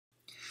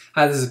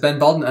Hi, this is Ben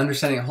Baldwin,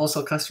 Understanding a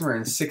Wholesale Customer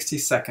in 60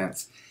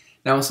 Seconds.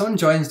 Now, when someone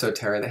joins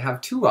doTERRA, they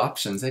have two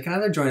options. They can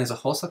either join as a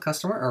wholesale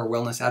customer or a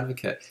wellness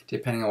advocate,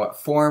 depending on what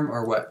form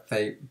or what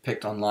they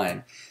picked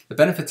online. The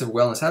benefits of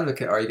wellness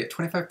advocate are you get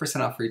 25%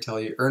 off retail,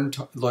 you earn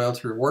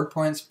loyalty reward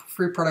points,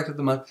 free product of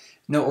the month,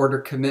 no order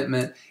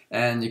commitment,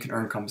 and you can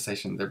earn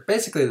compensation. They're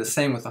basically the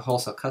same with a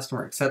wholesale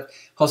customer, except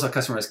wholesale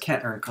customers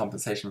can't earn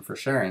compensation for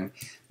sharing.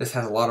 This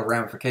has a lot of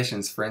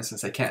ramifications. For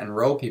instance, they can't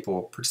enroll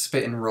people,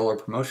 participate in enroller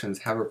promotions,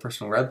 have a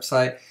personal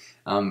website,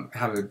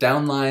 have a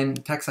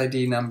downline, tax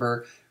ID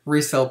number,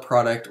 resell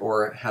product,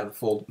 or have a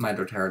full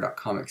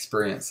mydoterra.com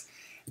experience.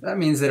 That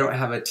means they don't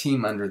have a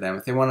team under them.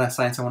 If they want to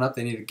sign someone up,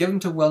 they need to give them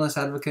to a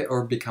wellness advocate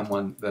or become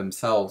one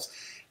themselves.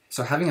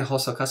 So having a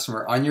wholesale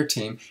customer on your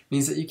team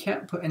means that you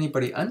can't put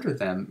anybody under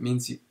them. It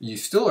means you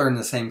still earn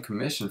the same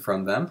commission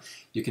from them.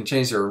 You can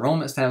change their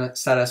enrollment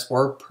status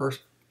or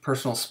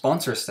personal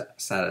sponsor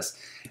status.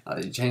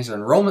 You change their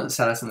enrollment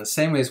status in the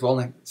same way as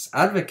wellness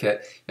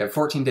advocate. You have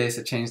 14 days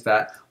to change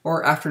that,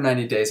 or after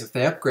 90 days, if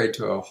they upgrade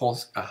to a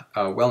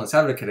wellness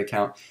advocate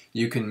account,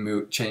 you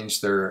can change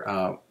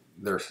their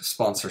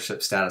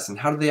sponsorship status. And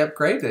how do they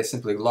upgrade? They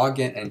simply log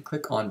in and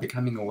click on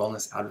becoming a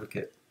wellness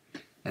advocate.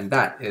 And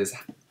that is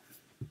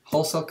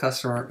Wholesale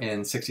Customer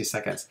in 60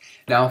 seconds.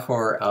 Now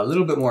for a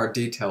little bit more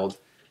detailed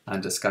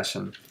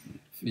discussion.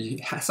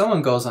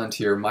 Someone goes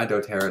onto your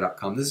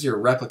mydoterra.com. This is your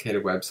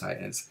replicated website.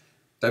 It's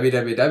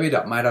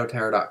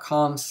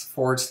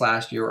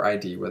www.mydoterra.com/your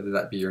ID, whether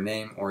that be your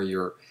name or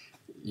your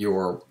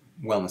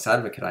wellness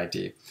advocate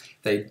ID.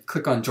 They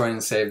click on join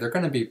and save. They're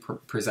going to be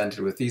presented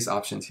with these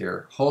options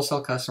here: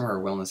 wholesale customer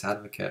or wellness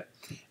advocate.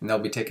 And they'll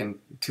be taken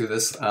to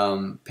this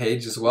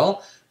page as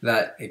well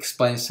that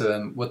explains to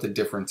them what the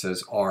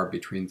differences are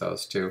between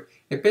those two.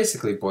 It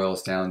basically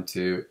boils down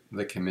to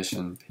the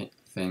commission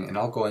thing, and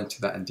I'll go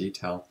into that in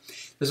detail.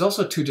 There's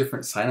also two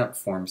different sign-up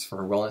forms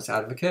for a wellness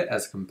advocate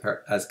as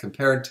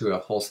compared to a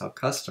wholesale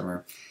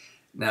customer.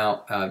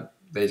 Now,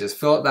 they just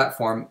fill out that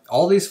form.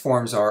 All these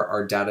forms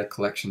are data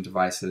collection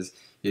devices.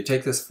 You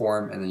take this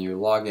form and then you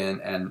log in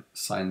and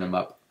sign them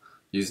up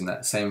using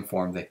that same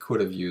form they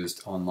could have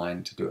used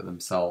online to do it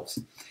themselves.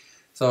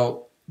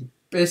 So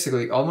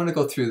basically, I want to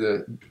go through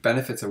the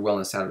benefits of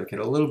wellness advocate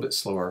a little bit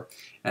slower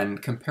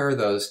and compare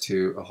those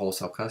to a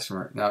wholesale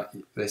customer. Now,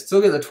 they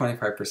still get the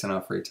 25%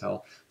 off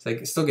retail, so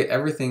they still get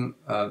everything,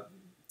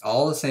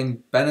 all the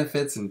same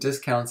benefits and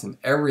discounts and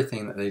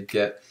everything that they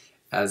get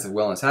as a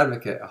wellness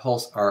advocate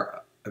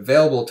are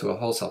available to a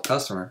wholesale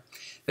customer.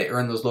 They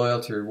earn those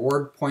loyalty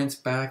reward points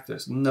back.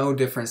 There's no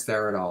difference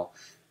there at all.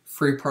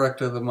 Free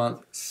product of the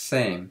month,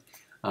 same.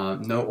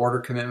 No order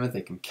commitment.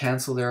 They can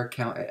cancel their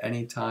account at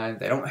any time.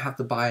 They don't have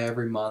to buy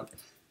every month.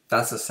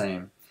 That's the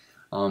same.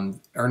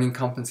 Earning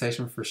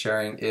compensation for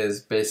sharing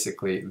is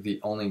basically the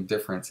only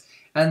difference,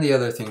 and the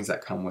other things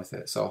that come with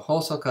it. So a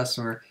wholesale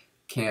customer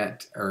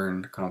can't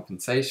earn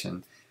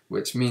compensation,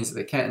 which means that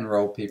they can't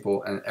enroll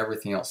people and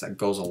everything else that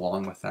goes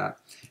along with that.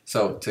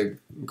 So to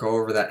go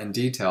over that in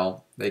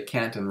detail, they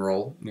can't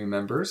enroll new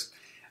members.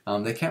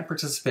 They can't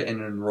participate in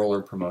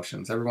enroller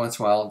promotions. Every once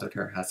in a while,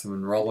 doTERRA has some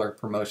enroller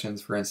promotions,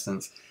 for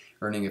instance,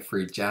 earning a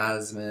free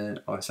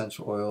jasmine or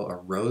essential oil or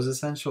rose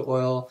essential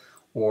oil,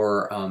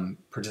 or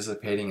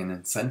participating in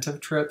incentive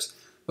trips.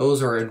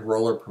 Those are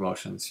enroller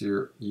promotions.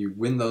 You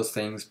win those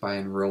things by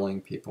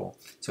enrolling people.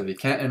 So if you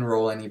can't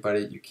enroll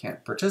anybody, you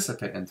can't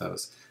participate in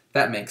those.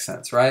 That makes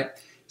sense, right?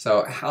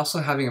 So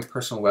also having a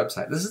personal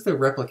website. This is the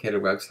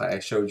replicated website I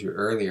showed you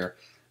earlier,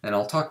 and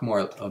I'll talk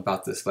more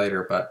about this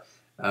later, but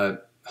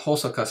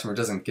wholesale customer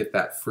doesn't get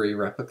that free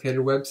replicated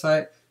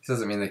website. This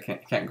doesn't mean they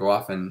can't go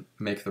off and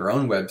make their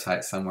own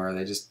website somewhere.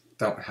 They just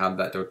don't have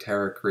that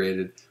doTERRA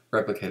created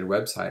replicated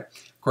website.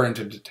 According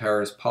to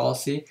doTERRA's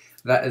policy,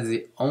 that is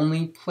the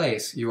only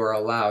place you are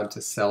allowed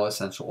to sell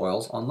essential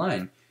oils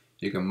online.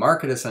 You can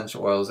market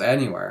essential oils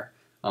anywhere,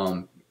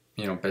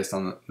 based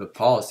on the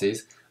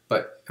policies.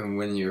 But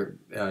when you're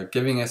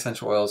giving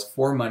essential oils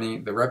for money,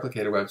 the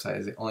replicated website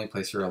is the only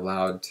place you're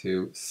allowed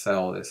to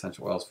sell the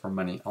essential oils for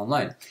money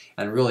online.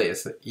 And really,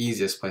 it's the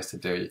easiest place to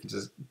do. You can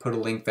just put a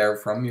link there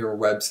from your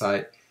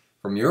website,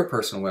 from your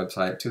personal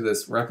website, to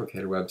this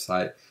replicated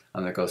website,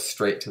 and that goes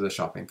straight to the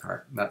shopping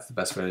cart. That's the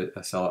best way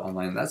to sell it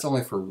online. That's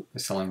only for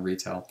selling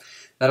retail.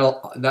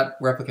 That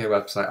replicated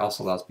website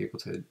also allows people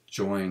to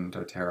join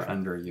doTERRA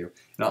under you.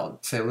 And I'll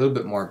say a little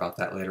bit more about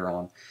that later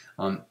on.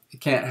 You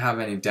can't have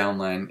any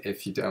downline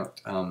if you don't,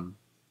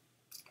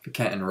 if you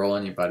can't enroll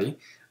anybody.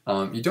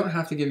 You don't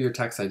have to give your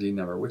tax ID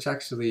number, which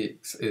actually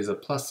is a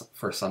plus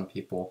for some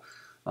people.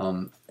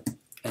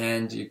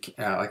 And you,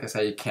 like I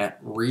say, you can't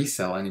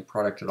resell any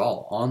product at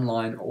all,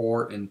 online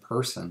or in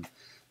person.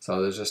 So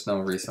there's just no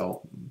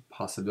resale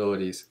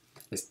possibilities.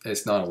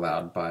 It's not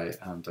allowed by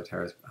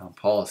doTERRA's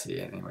policy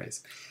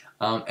anyways.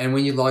 And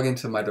when you log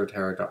into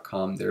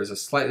mydoterra.com, there's a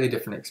slightly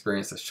different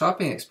experience. The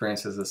shopping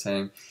experience is the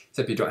same,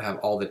 except you don't have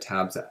all the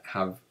tabs that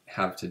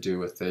have to do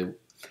with the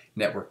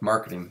network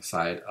marketing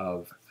side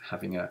of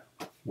having a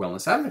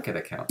wellness advocate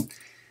account.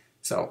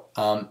 So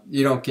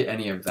you don't get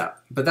any of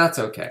that, but that's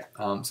okay.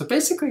 So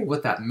basically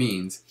what that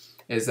means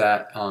is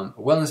that a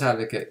wellness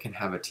advocate can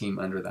have a team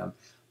under them.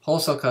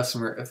 Wholesale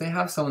customer, if they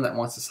have someone that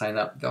wants to sign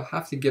up, they'll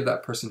have to give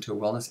that person to a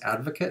wellness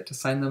advocate to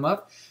sign them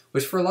up,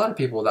 which for a lot of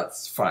people,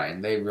 that's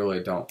fine. They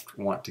really don't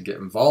want to get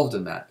involved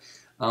in that.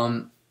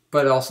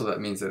 But also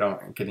that means they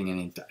aren't getting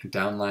any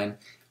downline.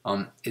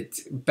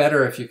 It's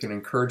better if you can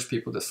encourage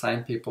people to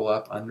sign people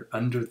up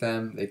under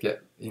them. They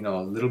get, you know,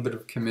 a little bit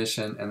of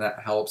commission, and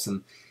that helps.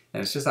 And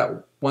it's just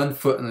that one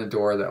foot in the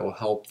door that will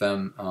help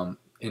them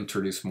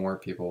introduce more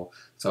people,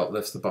 so it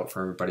lifts the boat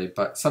for everybody.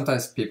 But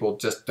sometimes people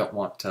just don't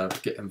want to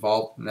get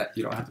involved, and that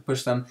you don't have to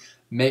push them.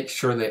 Make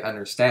sure they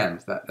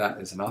understand that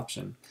that is an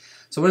option.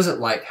 So what is it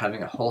like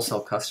having a wholesale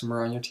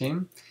customer on your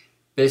team?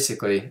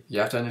 Basically, you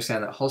have to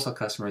understand that wholesale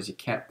customers, you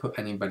can't put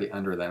anybody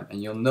under them,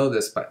 and you'll know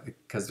this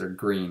because they're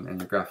green in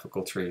your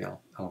graphical tree.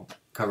 I'll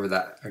cover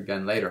that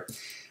again later.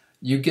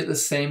 You get the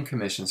same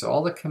commission, so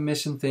all the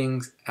commission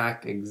things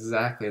act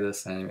exactly the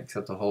same,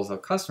 except the wholesale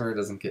customer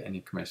doesn't get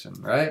any commission,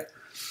 right?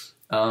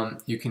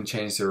 You can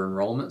change their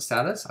enrollment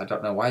status. I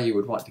don't know why you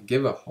would want to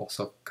give a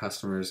wholesale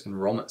customer's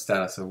enrollment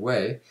status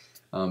away,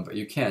 but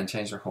you can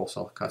change their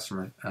wholesale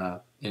customer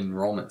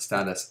enrollment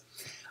status.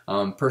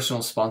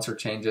 Personal sponsor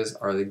changes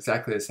are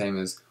exactly the same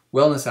as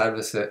wellness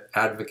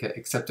advocate,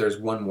 except there's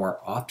one more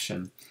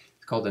option.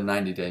 It's called a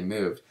 90-day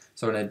move.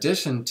 So in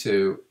addition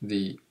to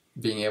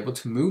being able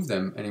to move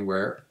them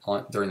anywhere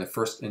during the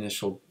first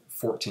initial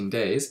 14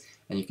 days,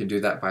 and you can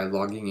do that by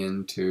logging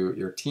into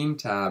your team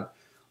tab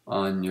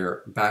on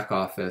your back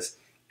office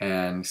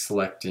and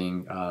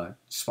selecting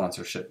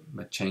sponsorship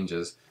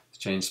changes,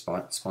 change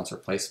sponsor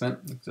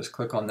placement. Just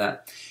click on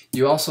that.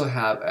 You also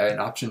have an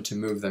option to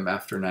move them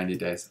after 90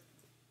 days.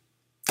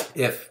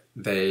 If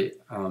the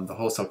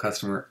wholesale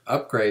customer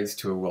upgrades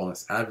to a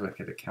wellness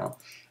advocate account,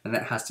 and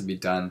that has to be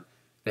done,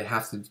 they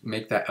have to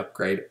make that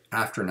upgrade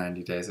after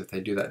 90 days. If they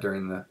do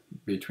that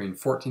between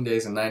 14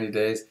 days and 90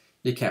 days,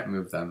 you can't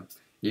move them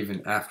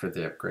even after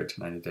they upgrade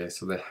to 90 days.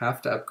 So they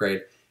have to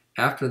upgrade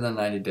after the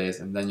 90 days,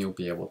 and then you'll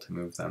be able to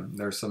move them.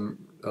 There's some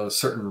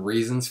certain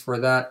reasons for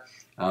that.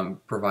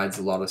 Provides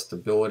a lot of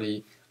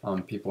stability.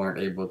 People aren't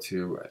able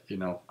to, you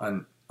know,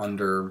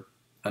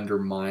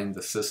 undermine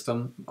the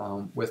system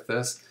with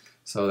this.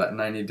 So that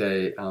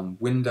 90-day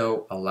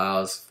window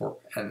allows for,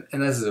 and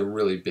this is a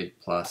really big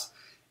plus,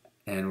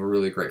 and we're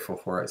really grateful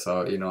for it.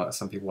 So, you know,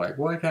 some people are like,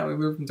 why can't we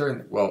move them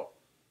during? Well,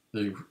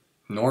 you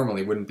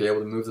normally wouldn't be able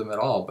to move them at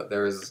all, but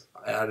there is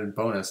an added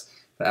bonus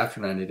that after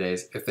 90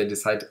 days, if they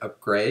decide to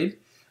upgrade,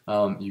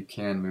 you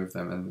can move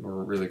them, and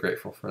we're really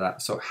grateful for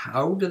that. So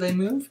how do they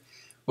move?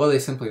 Well, they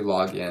simply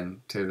log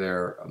in to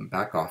their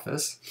back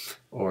office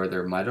or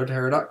their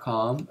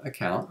mydoterra.com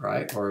account,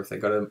 right? Or if they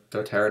go to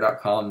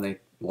doTERRA.com, they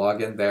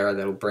log in there,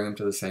 that'll bring them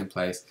to the same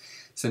place.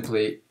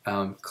 Simply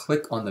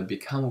click on the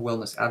Become a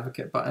Wellness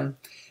Advocate button.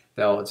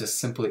 They'll just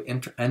simply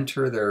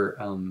enter their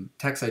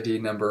tax ID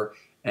number,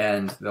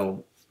 and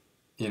they'll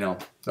be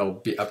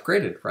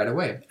upgraded right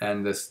away.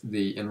 And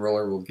the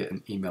enroller will get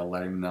an email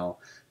letting them know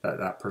that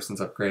that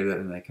person's upgraded,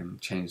 and they can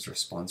change their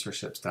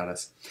sponsorship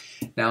status.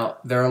 Now,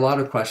 there are a lot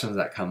of questions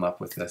that come up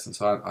with this, and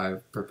so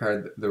I've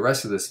prepared the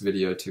rest of this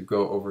video to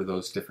go over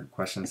those different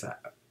questions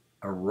that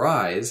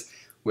arise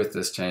with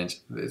this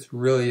change. This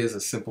really is a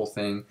simple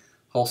thing.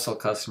 Wholesale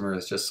customer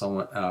is just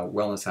someone, a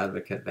wellness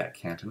advocate that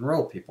can't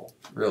enroll people,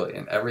 really,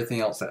 and everything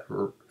else that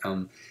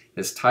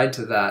is tied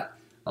to that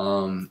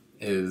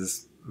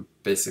is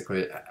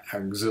basically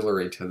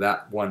auxiliary to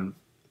that one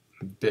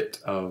bit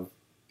of,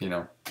 you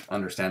know,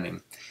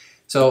 understanding.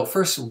 So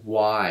first,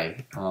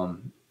 why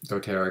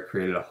doTERRA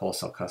created a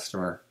wholesale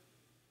customer.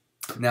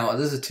 Now,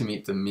 this is to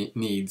meet the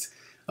needs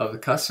of the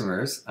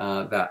customers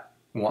that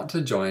want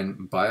to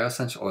join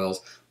bioessential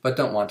oils but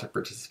don't want to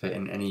participate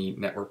in any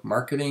network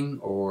marketing,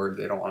 or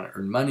they don't want to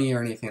earn money or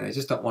anything. They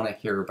just don't want to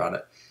hear about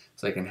it.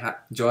 So they can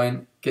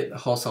join, get the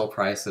wholesale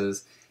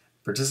prices,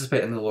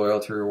 participate in the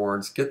loyalty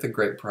rewards, get the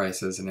great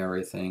prices and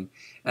everything.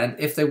 And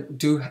if they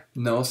do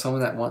know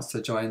someone that wants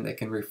to join, they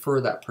can refer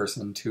that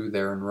person to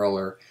their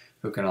enroller,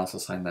 who can also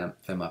sign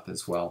them up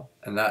as well.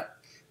 And that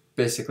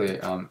basically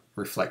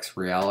reflects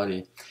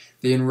reality.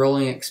 The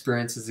enrolling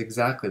experience is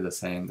exactly the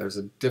same. There's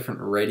a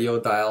different radio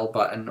dial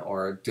button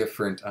or a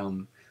different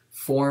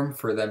form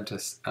for them to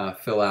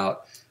fill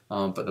out,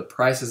 but the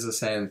price is the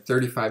same.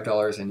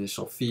 $35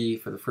 initial fee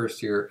for the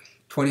first year,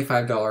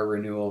 $25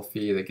 renewal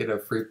fee. They get a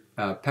free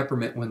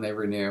peppermint when they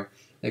renew.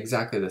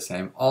 Exactly the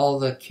same. All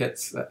the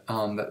kits that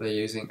they're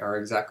using are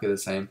exactly the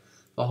same.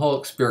 The whole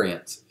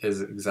experience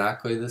is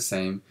exactly the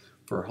same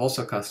for a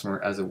wholesale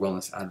customer as a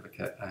wellness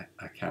advocate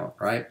account,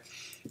 right?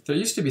 There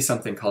used to be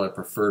something called a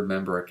preferred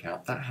member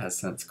account. That has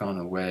since gone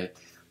away.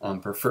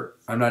 I'm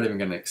not even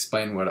going to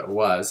explain what it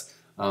was,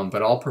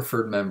 but all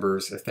preferred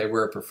members, if they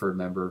were a preferred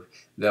member,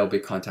 they'll be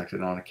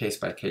contacted on a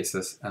case-by-case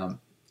basis.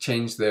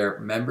 Change their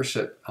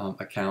membership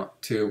account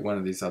to one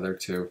of these other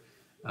two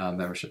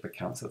membership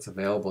accounts that's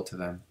available to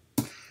them.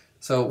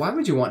 So why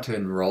would you want to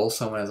enroll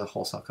someone as a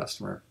wholesale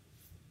customer?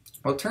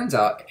 Well, it turns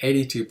out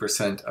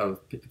 82%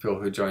 of people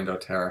who join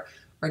doTERRA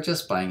are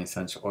just buying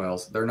essential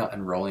oils. They're not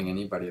enrolling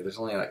anybody. There's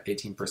only like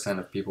 18%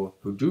 of people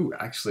who do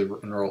actually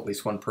enroll at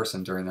least one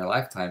person during their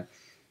lifetime,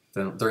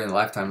 during the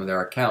lifetime of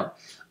their account.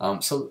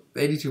 So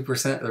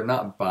 82%, they're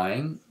not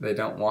buying, they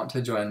don't want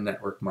to join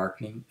network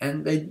marketing,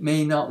 and they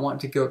may not want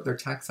to give up their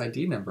tax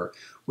ID number,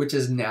 which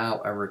is now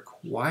a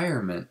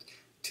requirement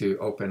to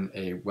open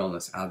a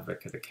Wellness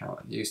Advocate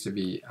account. It used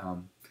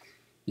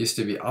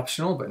to be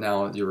optional, but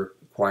now you're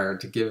required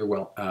to give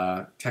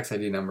a tax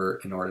ID number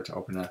in order to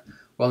open a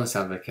Wellness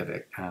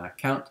Advocate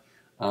account.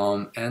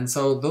 And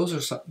so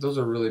those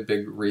are really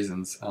big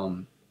reasons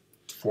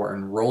for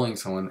enrolling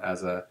someone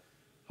as a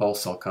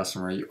wholesale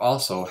customer. You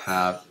also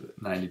have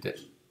 90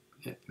 days.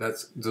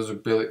 Those are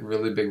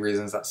really big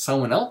reasons that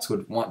someone else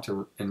would want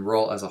to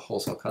enroll as a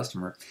wholesale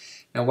customer.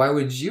 Now, why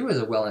would you as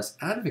a wellness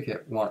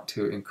advocate want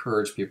to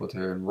encourage people to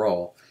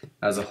enroll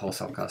as a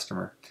wholesale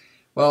customer?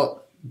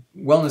 Well,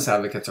 wellness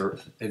advocates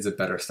is a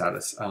better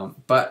status,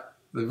 but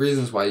the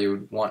reasons why you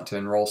would want to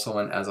enroll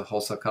someone as a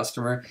wholesale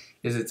customer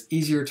is it's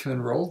easier to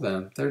enroll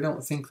them. They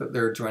don't think that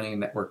they're joining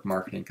network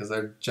marketing because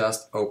they're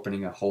just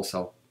opening a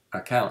wholesale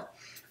account.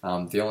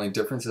 The only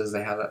difference is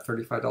they have that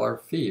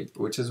 $35 fee,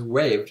 which is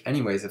waived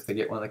anyways if they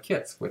get one of the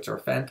kits, which are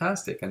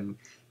fantastic and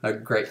a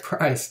great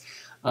price.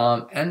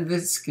 And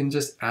this can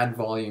just add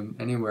volume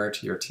anywhere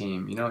to your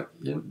team.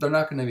 They're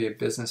not going to be a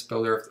business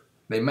builder.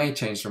 They may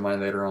change their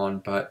mind later on,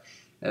 but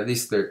at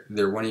least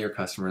they're one of your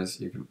customers.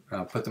 You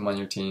can put them on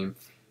your team,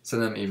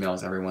 send them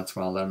emails every once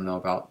in a while, let them know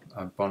about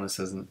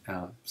bonuses and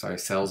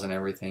sales and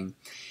everything.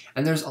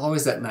 And there's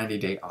always that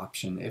 90-day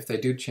option. If they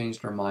do change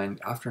their mind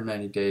after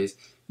 90 days,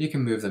 you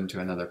can move them to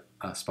another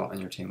spot on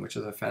your team, which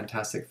is a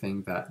fantastic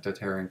thing that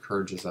doTERRA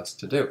encourages us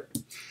to do.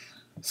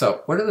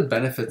 So what are the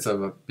benefits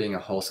of being a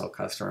wholesale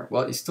customer?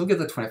 Well, you still get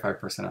the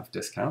 25% off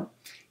discount.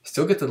 You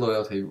still get the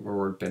loyalty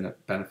reward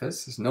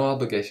benefits. There's no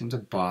obligation to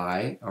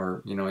buy,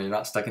 or you're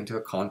not stuck into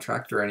a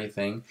contract or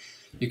anything.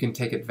 You can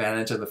take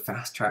advantage of the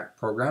fast track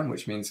program,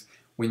 which means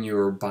when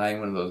you're buying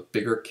one of those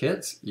bigger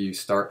kits, you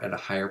start at a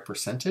higher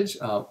percentage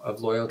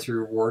of loyalty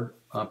reward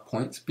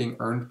points being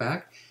earned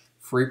back,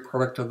 free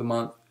product of the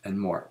month, and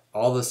more.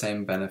 All the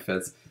same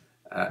benefits,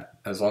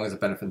 as long as the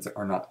benefits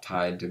are not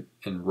tied to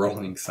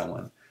enrolling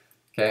someone.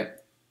 Okay,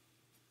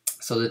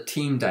 so the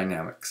team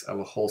dynamics of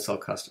a wholesale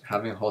customer,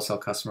 having a wholesale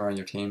customer on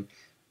your team,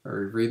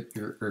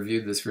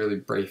 reviewed this really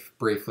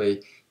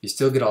briefly. You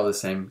still get all the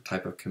same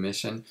type of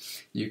commission.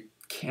 You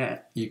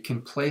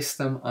can place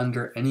them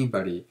under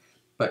anybody,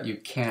 but you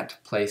can't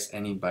place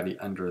anybody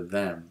under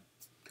them.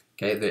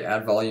 Okay, they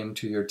add volume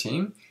to your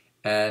team,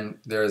 and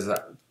there's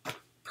a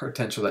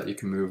potential that you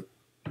can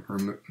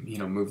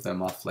move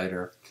them off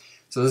later.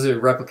 So this is a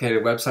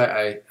replicated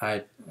website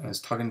I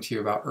was talking to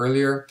you about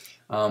earlier.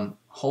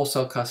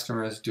 Wholesale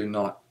customers do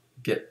not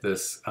get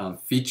this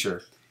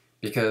feature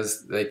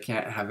because they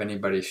can't have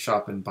anybody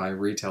shop and buy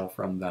retail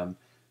from them.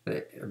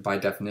 By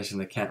definition,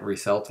 they can't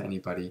resell to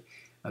anybody.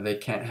 They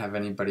can't have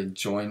anybody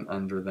join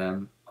under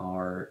them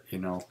or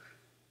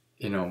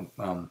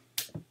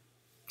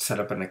set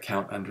up an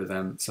account under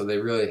them. So they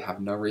really have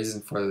no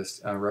reason for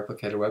this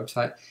replicated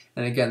website.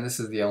 And again, this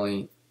is the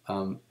only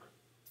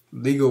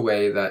legal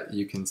way that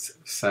you can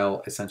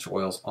sell essential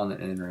oils on the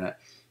internet.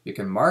 You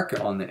can market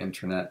on the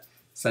internet,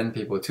 send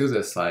people to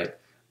this site,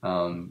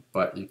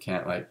 but you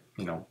can't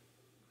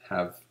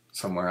have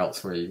somewhere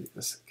else where you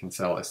can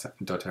sell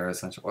doTERRA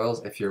essential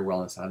oils if you're a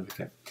wellness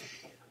advocate.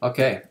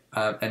 Okay,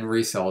 and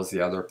resell is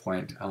the other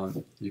point.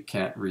 You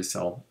can't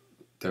resell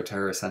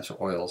doTERRA essential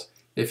oils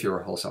if you're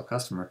a wholesale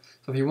customer.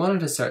 So if you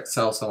wanted to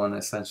sell someone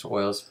essential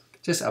oils,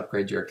 just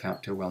upgrade your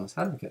account to a wellness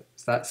advocate.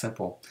 It's that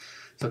simple.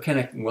 So can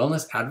a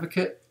wellness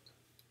advocate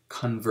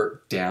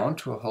convert down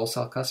to a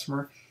wholesale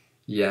customer?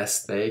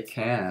 Yes, they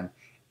can.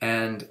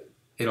 And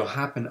it'll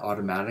happen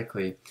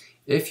automatically.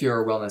 If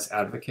you're a wellness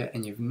advocate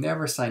and you've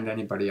never signed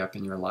anybody up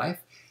in your life,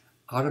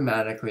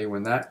 automatically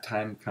when that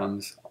time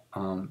comes,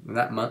 when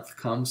that month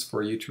comes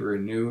for you to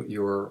renew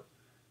your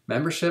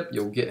membership,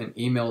 you'll get an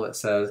email that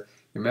says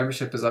your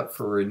membership is up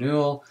for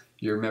renewal.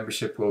 Your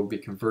membership will be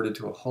converted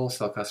to a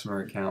wholesale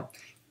customer account.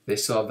 They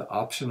still have the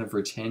option of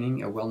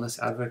retaining a wellness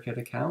advocate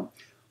account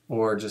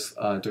or just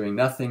doing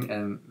nothing,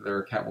 and their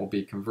account will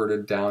be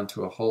converted down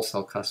to a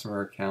wholesale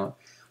customer account.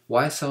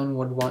 Why someone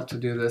would want to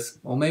do this?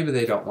 Well, maybe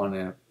they don't want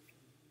to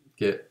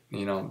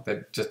they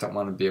just don't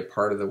want to be a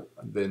part of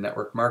the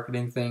network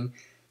marketing thing.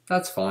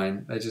 That's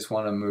fine. They just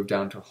want to move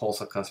down to a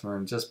wholesale customer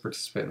and just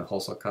participate in the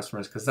wholesale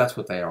customers because that's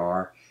what they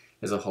are,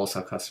 is a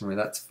wholesale customer.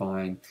 That's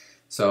fine.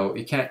 So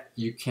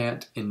you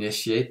can't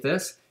initiate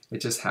this. It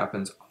just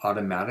happens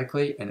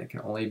automatically, and it can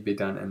only be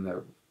done in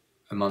the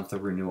month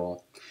of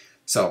renewal.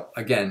 So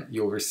again,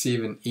 you'll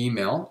receive an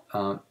email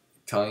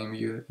telling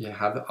you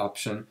have the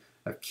option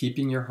of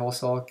keeping your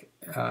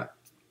account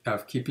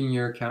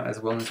as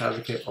a wellness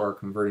advocate or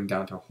converting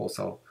down to a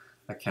wholesale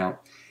account.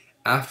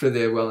 After the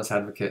wellness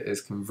advocate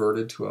is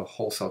converted to a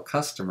wholesale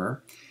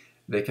customer,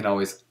 they can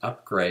always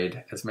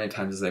upgrade as many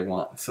times as they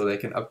want. So they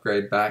can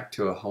upgrade back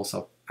to a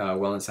wholesale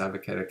wellness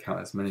advocate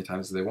account as many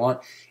times as they want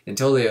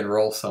until they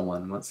enroll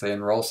someone. Once they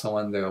enroll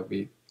someone, they'll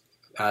be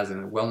as a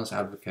wellness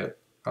advocate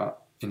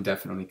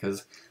indefinitely,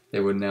 because they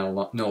would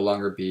now no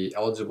longer be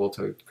eligible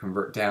to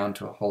convert down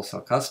to a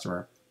wholesale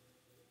customer.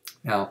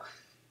 Now,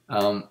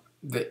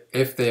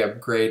 if they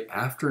upgrade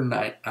after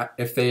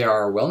if they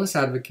are a wellness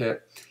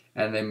advocate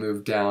and they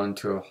move down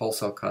to a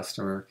wholesale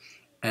customer,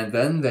 and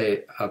then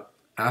they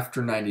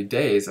after 90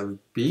 days of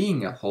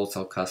being a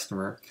wholesale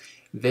customer,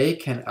 they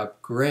can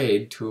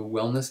upgrade to a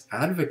wellness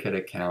advocate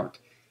account,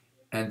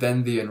 and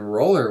then the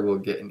enroller will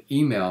get an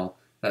email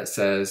that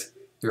says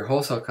your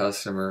wholesale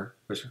customer,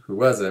 who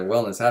was a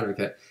wellness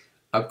advocate,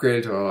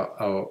 upgraded to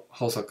a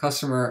wholesale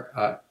customer,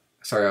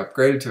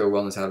 upgraded to a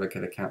wellness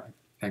advocate account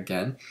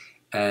again,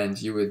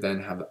 and you would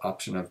then have the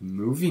option of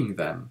moving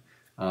them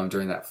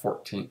during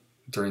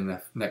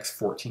the next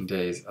 14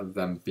 days of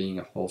them being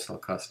a wholesale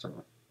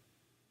customer,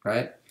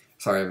 right?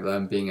 Sorry, of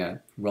them being a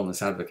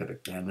wellness advocate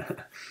again.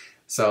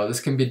 So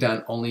this can be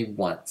done only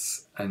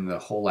once in the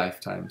whole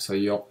lifetime. So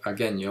you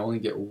only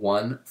get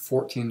one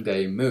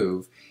 14-day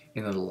move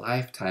in the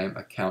lifetime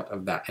account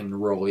of that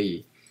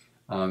enrollee.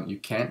 You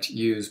can't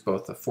use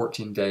both the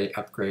 14-day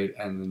upgrade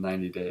and the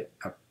 90-day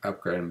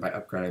upgrade, and by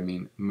upgrade I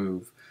mean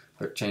move,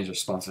 or change their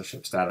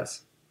sponsorship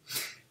status.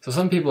 So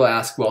some people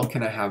ask, well,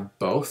 can I have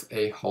both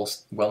a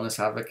wellness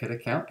advocate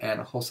account and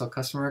a wholesale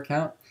customer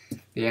account?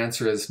 The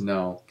answer is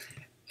no.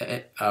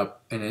 An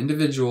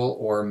individual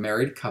or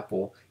married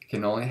couple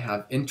can only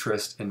have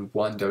interest in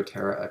one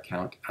doTERRA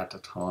account at a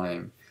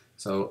time.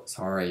 So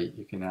sorry,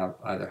 you can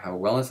either have a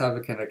wellness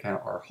advocate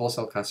account or a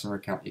wholesale customer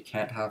account. You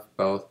can't have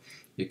both.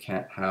 You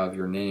can't have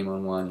your name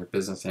on one, your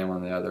business name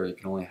on the other. You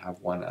can only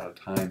have one at a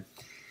time.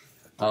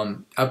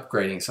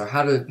 Upgrading. So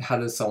how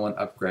does someone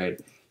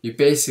upgrade? You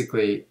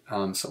basically,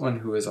 someone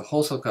who is a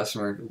wholesale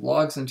customer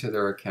logs into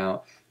their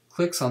account,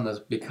 clicks on this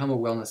Become a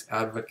Wellness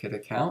Advocate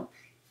account,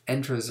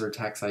 enters their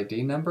tax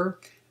ID number.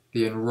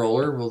 The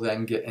enroller will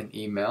then get an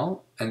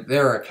email, and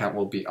their account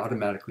will be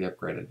automatically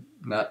upgraded.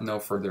 No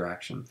further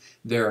action.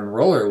 Their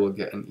enroller will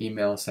get an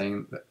email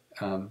saying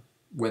that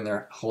when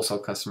their wholesale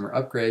customer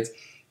upgrades,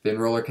 the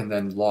enroller can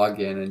then log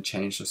in and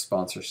change the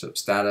sponsorship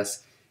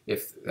status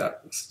if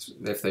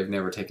they've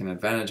never taken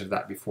advantage of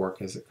that before,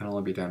 because it can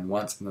only be done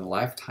once in the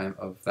lifetime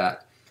of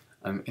that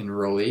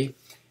enrollee.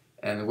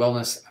 And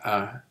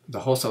the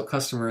wholesale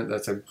customer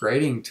that's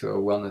upgrading to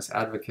a wellness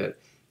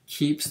advocate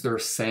keeps their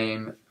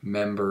same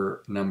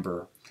member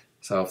number.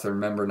 So if their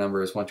member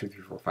number is 1, 2,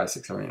 3, 4, 5,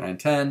 6, 7, 8, 9,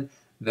 10,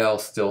 they'll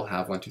still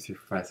have 1, 2, 3,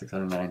 4, 5, 6,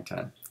 7, 8, 9,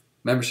 10.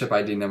 Membership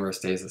ID number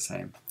stays the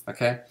same.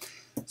 Okay?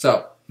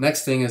 So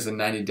next thing is a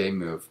 90-day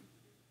move.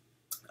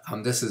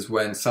 This is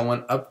when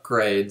someone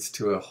upgrades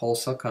to a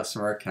wholesale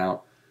customer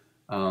account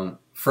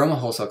from a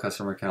wholesale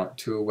customer account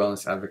to a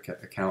wellness advocate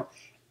account.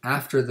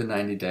 After the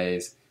 90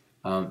 days,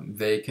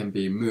 they can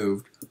be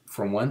moved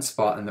from one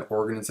spot in the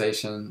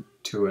organization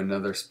to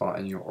another spot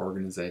in your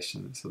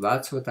organization. So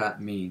that's what that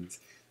means.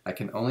 That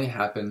can only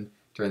happen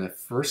during the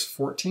first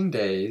 14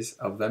 days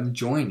of them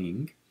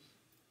joining,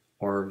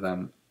 or of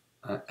them,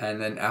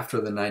 and then after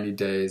the 90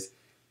 days,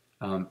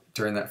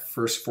 during that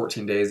first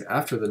 14 days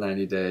after the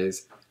 90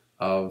 days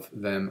of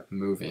them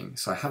moving.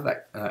 So I have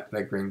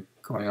that green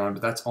going on,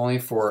 but that's only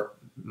for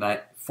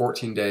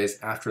 14 days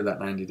after that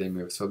 90-day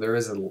move. So there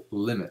is a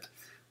limit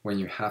when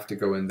you have to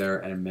go in there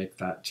and make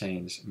that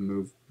change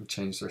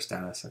their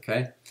status,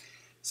 okay?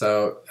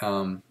 So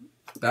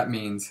that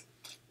means,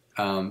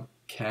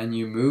 can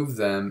you move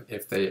them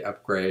if they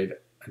upgrade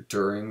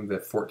during the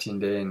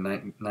 14-day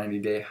and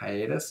 90-day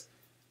hiatus?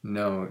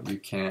 No, you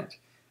can't.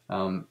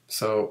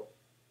 So,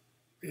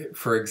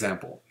 for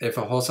example, if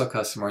a wholesale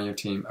customer on your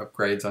team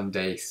upgrades on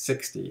day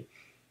 60,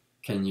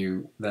 can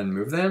you then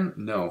move them?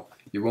 No,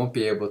 you won't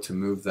be able to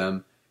move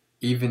them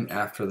even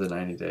after the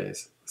 90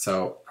 days.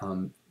 So,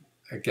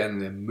 again,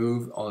 the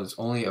move is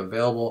only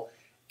available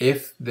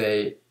if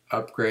they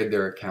upgrade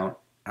their account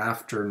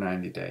after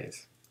 90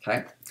 days.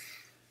 Okay?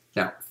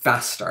 Now,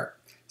 Fast Start.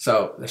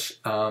 So,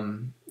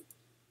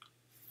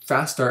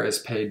 Fast Start is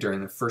paid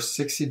during the first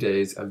 60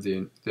 days of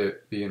the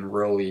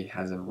enrollee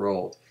has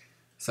enrolled.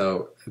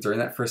 So during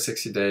that first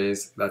 60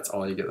 days, that's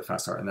all you get, the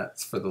Fast Start, and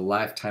that's for the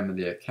lifetime of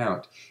the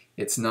account.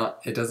 It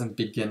doesn't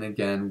begin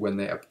again when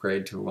they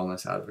upgrade to a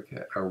wellness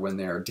advocate, or when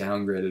they are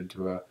downgraded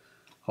to a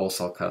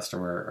wholesale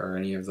customer, or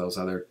any of those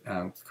other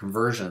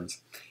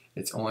conversions.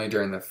 It's only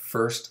during the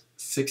first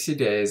 60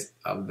 days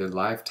of the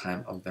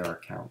lifetime of their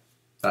account.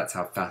 That's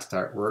how Fast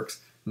Start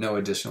works. No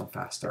additional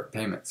Fast Start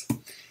payments.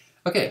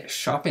 Okay,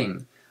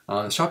 shopping.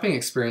 The shopping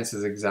experience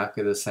is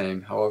exactly the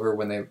same. However,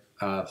 when the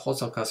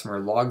wholesale customer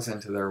logs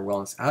into their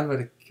wellness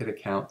advocate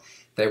account,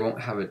 they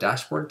won't have a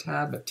dashboard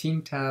tab, a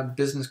team tab,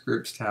 business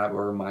groups tab,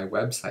 or my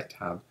website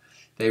tab.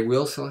 They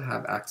will still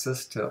have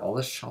access to all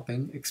the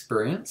shopping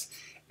experience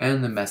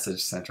and the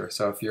message center.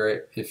 So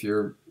if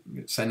you're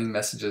sending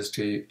messages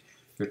to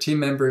your team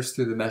members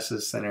through the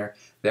message center,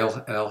 they'll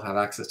have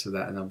access to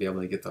that, and they'll be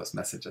able to get those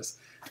messages.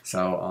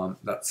 So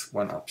that's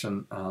one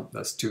option.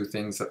 That's two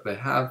things that they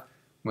have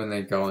when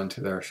they go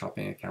into their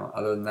shopping account.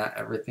 Other than that,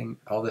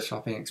 all the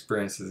shopping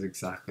experience is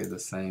exactly the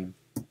same.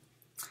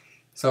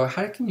 So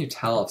how can you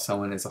tell if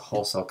someone is a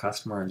wholesale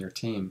customer on your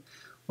team?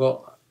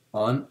 Well,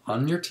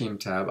 on your team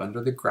tab,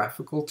 under the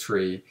graphical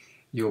tree,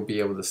 you'll be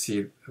able to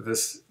see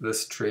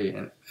this tree,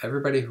 and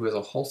everybody who is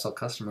a wholesale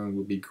customer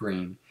will be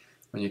green.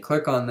 When you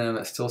click on them,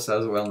 it still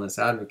says wellness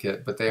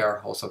advocate, but they are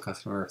a wholesale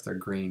customer if they're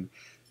green.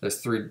 There's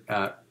three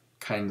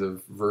kinds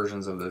of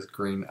versions of this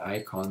green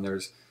icon.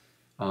 There's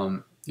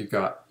you've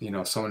got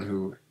someone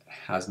who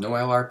has no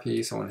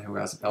LRP, someone who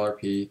has an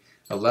LRP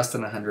of less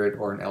than 100,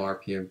 or an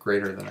LRP of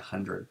greater than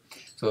 100.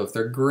 So if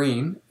they're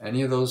green,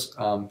 any of those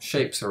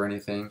shapes or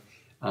anything,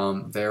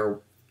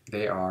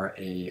 they are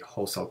a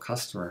wholesale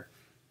customer.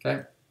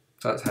 Okay,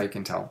 so that's how you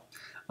can tell.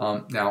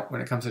 Now,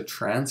 when it comes to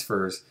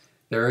transfers,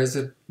 there is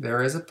an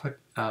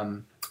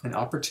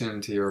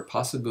opportunity or a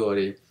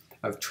possibility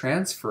of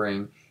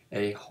transferring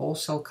a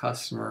wholesale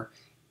customer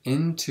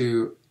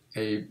into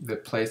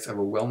the place of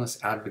a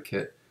wellness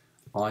advocate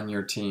on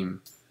your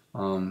team.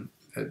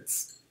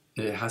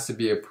 It has to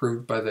be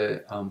approved by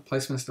the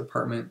placements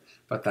department,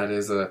 but that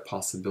is a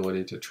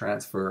possibility to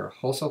transfer a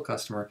wholesale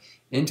customer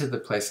into the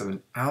place of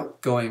an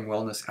outgoing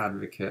wellness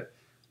advocate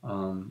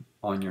on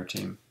your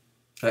team.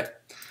 Okay.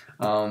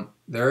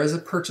 There is a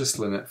purchase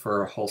limit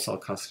for a wholesale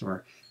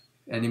customer.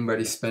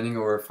 Anybody spending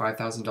over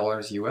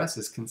 $5,000 US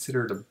is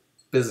considered a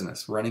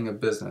business, running a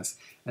business,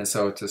 and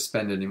so to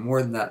spend any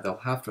more than that, they'll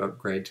have to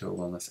upgrade to a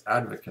wellness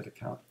advocate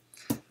account,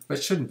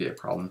 which shouldn't be a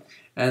problem.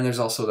 And there's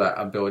also that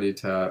ability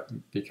to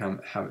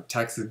have a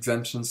tax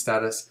exemption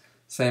status,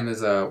 same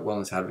as a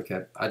wellness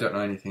advocate. I don't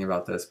know anything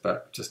about this,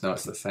 but just know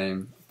it's the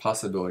same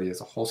possibility as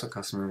a wholesale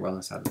customer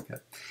wellness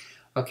advocate.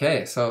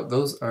 Okay, so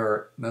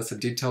that's a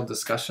detailed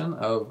discussion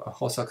of a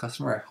wholesale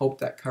customer. I hope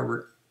that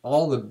covered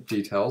all the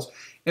details.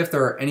 If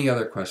there are any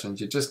other questions,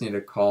 you just need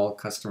to call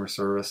customer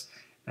service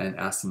and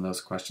ask them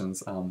those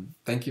questions.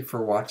 Thank you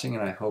for watching,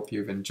 and I hope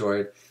you've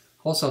enjoyed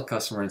Wholesale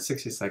Customer in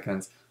 60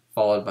 seconds,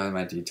 followed by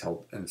my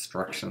detailed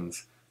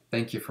instructions.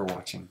 Thank you for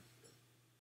watching.